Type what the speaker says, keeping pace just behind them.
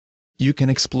You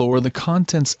can explore the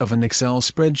contents of an Excel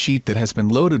spreadsheet that has been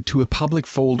loaded to a public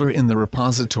folder in the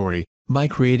repository, by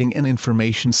creating an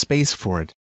information space for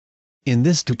it. In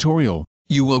this tutorial,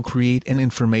 you will create an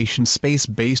information space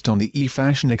based on the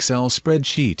eFashion Excel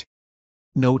spreadsheet.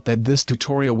 Note that this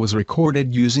tutorial was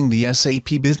recorded using the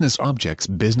SAP Business Objects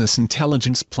Business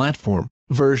Intelligence Platform,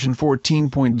 version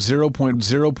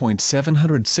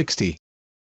 14.0.0.760.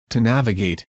 To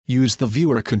navigate, use the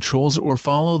viewer controls or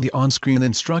follow the on-screen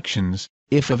instructions,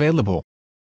 if available.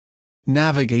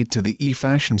 Navigate to the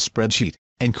eFashion spreadsheet,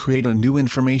 and create a new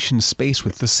information space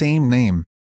with the same name.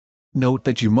 Note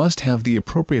that you must have the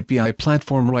appropriate BI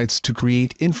platform rights to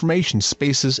create information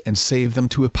spaces and save them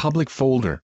to a public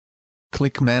folder.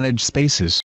 Click Manage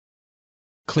Spaces.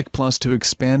 Click plus to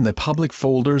expand the Public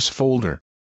Folders folder.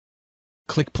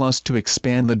 Click plus to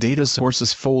expand the Data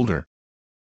Sources folder.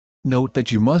 Note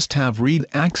that you must have read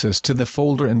access to the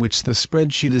folder in which the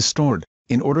spreadsheet is stored,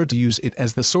 in order to use it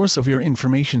as the source of your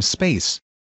information space.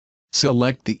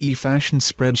 Select the eFashion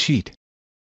spreadsheet.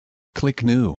 Click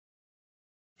New.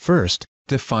 First,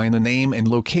 define the name and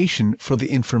location for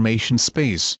the information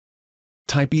space.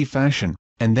 Type eFashion,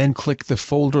 and then click the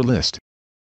folder list.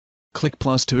 Click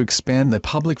plus to expand the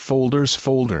Public Folders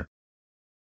folder.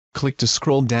 Click to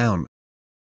scroll down.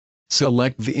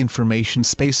 Select the Information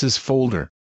Spaces folder.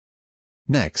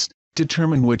 Next,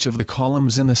 determine which of the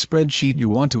columns in the spreadsheet you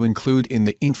want to include in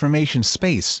the information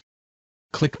space.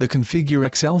 Click the Configure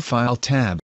Excel File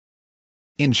tab.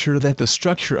 Ensure that the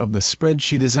structure of the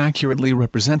spreadsheet is accurately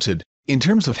represented, in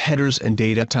terms of headers and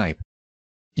data type.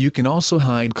 You can also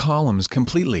hide columns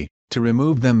completely, to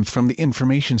remove them from the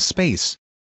information space.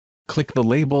 Click the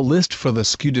Label list for the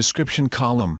SKU description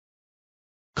column.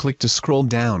 Click to scroll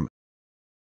down.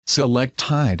 Select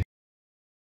Hide.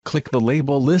 Click the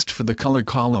Label list for the Color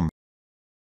column.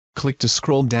 Click to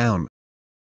scroll down.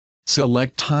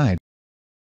 Select Hide.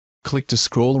 Click to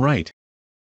scroll right.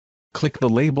 Click the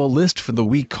Label list for the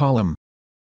Week column.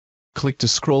 Click to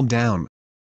scroll down.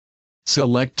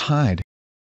 Select Hide.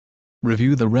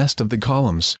 Review the rest of the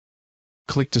columns.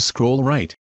 Click to scroll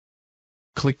right.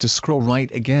 Click to scroll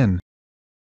right again.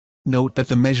 Note that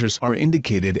the measures are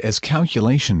indicated as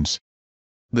calculations.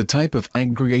 The type of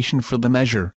aggregation for the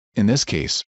measure, in this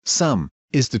case, sum,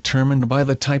 is determined by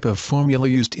the type of formula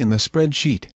used in the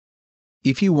spreadsheet.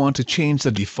 If you want to change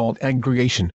the default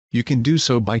aggregation, you can do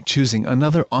so by choosing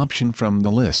another option from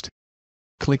the list.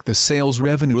 Click the Sales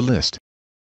Revenue list.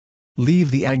 Leave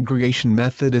the aggregation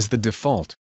method as the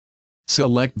default.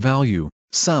 Select Value,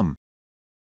 Sum.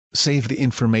 Save the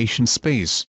information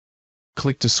space.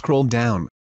 Click to scroll down.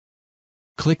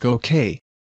 Click OK.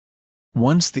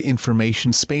 Once the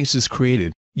information space is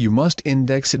created, you must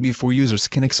index it before users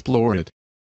can explore it.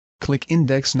 Click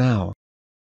Index Now.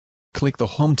 Click the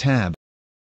Home tab.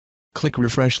 Click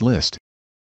Refresh List.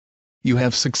 You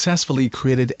have successfully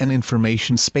created an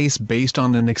information space based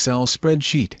on an Excel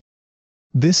spreadsheet.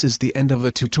 This is the end of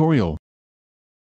the tutorial.